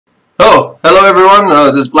Oh, hello everyone,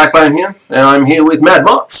 this is Blaklam here, and I'm here with Mad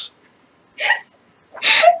Mox.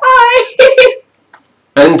 Hi!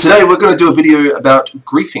 And today we're going to do a video about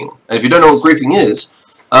griefing. And if you don't know what griefing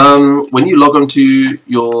is, when you log onto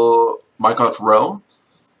your Minecraft realm,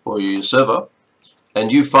 or your server,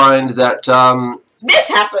 and you find that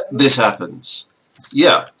This happens.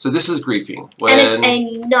 Yeah, so this is griefing. And it's a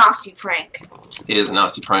nasty prank. It is a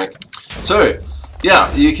nasty prank. So,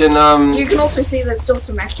 yeah, you can... You can also see there's still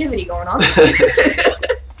some activity going on.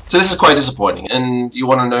 So this is quite disappointing, and you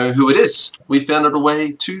want to know who it is. We found out a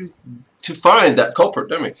way to find that culprit,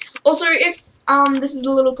 don't we? Also, if this is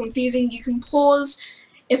a little confusing, you can pause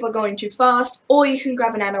if we're going too fast, or you can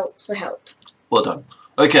grab an adult for help. Well done.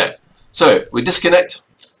 Okay, so we disconnect.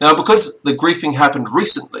 Now, because the griefing happened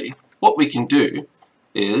recently, what we can do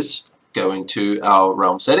is go into our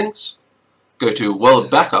realm settings, go to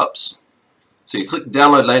world backups. So you click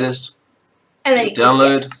download latest, And then you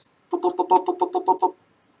download. Yes. Boop, boop, boop, boop, boop, boop, boop, boop.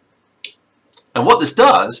 And what this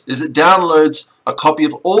does is it downloads a copy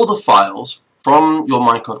of all the files from your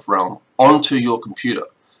Minecraft realm onto your computer.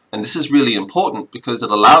 And this is really important because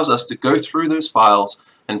it allows us to go through those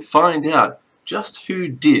files and find out just who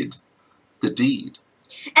did the deed.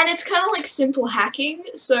 And it's kind of like simple hacking,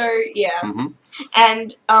 so yeah. Mm-hmm.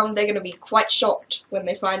 And they're going to be quite shocked when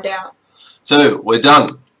they find out. So we're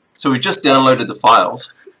done. So we just downloaded the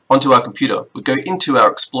files onto our computer. We go into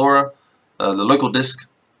our Explorer, the local disk,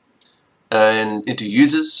 and into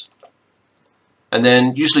users. And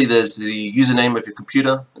then usually there's the username of your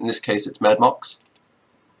computer. In this case it's MadMox.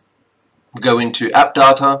 We go into app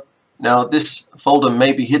data. Now this folder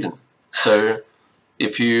may be hidden. So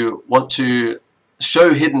if you want to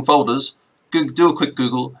show hidden folders, do a quick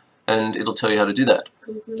Google and it'll tell you how to do that.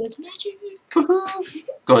 Google is magic.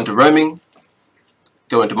 Go into roaming.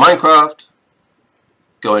 Go into Minecraft,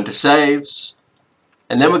 go into saves,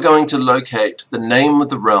 and then we're going to locate the name of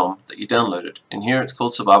the realm that you downloaded. In here it's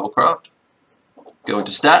called Survivalcraft. Go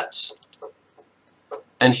into stats,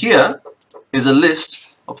 and here is a list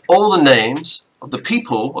of all the names of the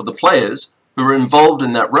people, of the players, who are involved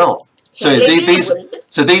in that realm. So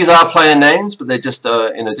these are player names, but they're just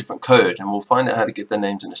in a different code, and we'll find out how to get their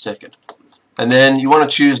names in a second. And then you want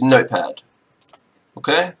to choose Notepad.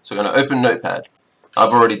 Okay, so we're going to open Notepad.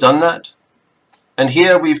 I've already done that. And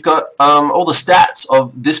here we've got all the stats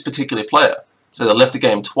of this particular player. So they left the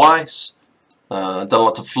game twice, done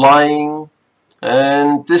lots of flying,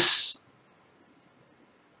 and this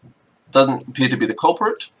doesn't appear to be the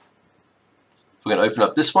culprit. We're going to open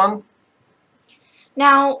up this one.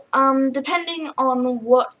 Now, depending on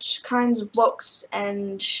what kinds of blocks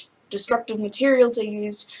and destructive materials are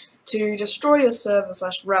used to destroy your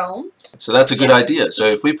server/realm. So that's a good idea. So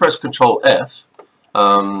if we press Ctrl F,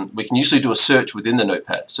 we can usually do a search within the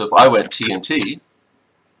Notepad. So if I went TNT,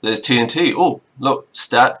 there's TNT. Oh, look,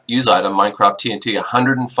 stat, use item, Minecraft TNT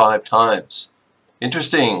 105 times.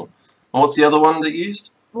 Interesting. And what's the other one that you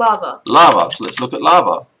used? Lava. Lava. So let's look at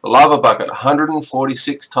lava. The lava bucket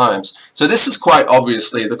 146 times. So this is quite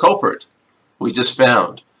obviously the culprit we just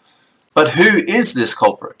found. But who is this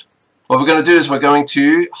culprit? What we're going to do is we're going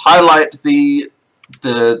to highlight the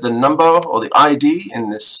number or the ID in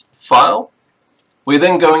this file. We're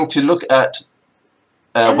then going to look at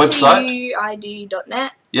our website.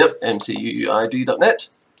 mcuid.net. Yep, mcuid.net.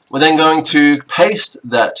 We're then going to paste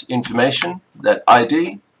that information, that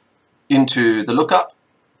ID, into the lookup,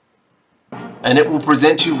 and it will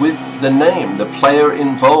present you with the name, the player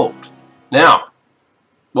involved. Now,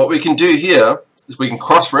 what we can do here is we can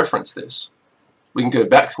cross-reference this. We can go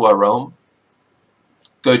back to our realm,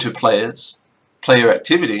 go to players, player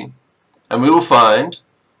activity, and we will find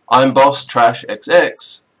I'm Boss Trash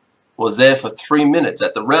XX was there for 3 minutes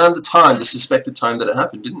at around the time, the suspected time that it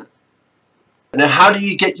happened, didn't it? Now, how do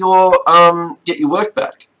you get your work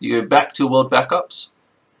back? You go back to World Backups,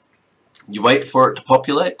 you wait for it to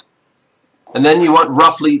populate, and then you want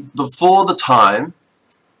roughly before the time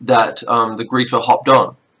that the griefer hopped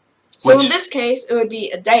on. So in this case, it would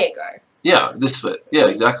be a day ago. Yeah, this bit. Yeah,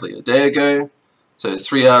 exactly. A day ago. So it's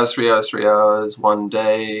 3 hours, 3 hours, 3 hours, 1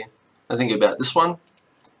 day. I think about this one.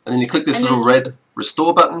 And then you click this little red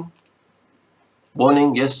restore button.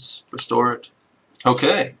 Warning, yes, restore it.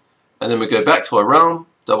 Okay. And then we go back to our realm,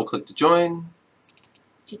 double click to join.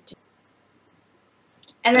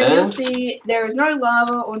 And then you'll see there is no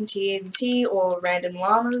lava on TNT or random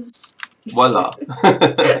llamas. Voila.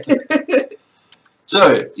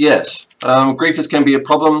 So, yes, griefers can be a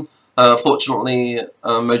problem. Fortunately,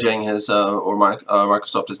 Mojang has, or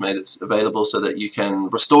Microsoft has made it available so that you can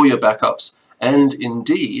restore your backups and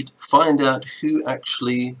indeed find out who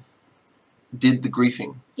actually did the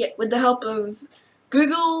griefing. Yeah, with the help of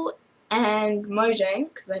Google and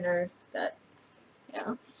Mojang, because I know that,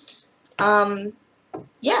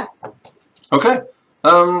 yeah. Okay.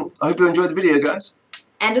 I hope you enjoyed the video, guys.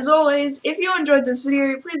 And as always, if you enjoyed this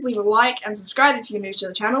video, please leave a like and subscribe if you're new to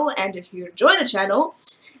the channel and if you enjoy the channel.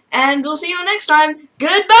 And we'll see you next time.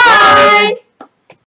 Goodbye! Bye.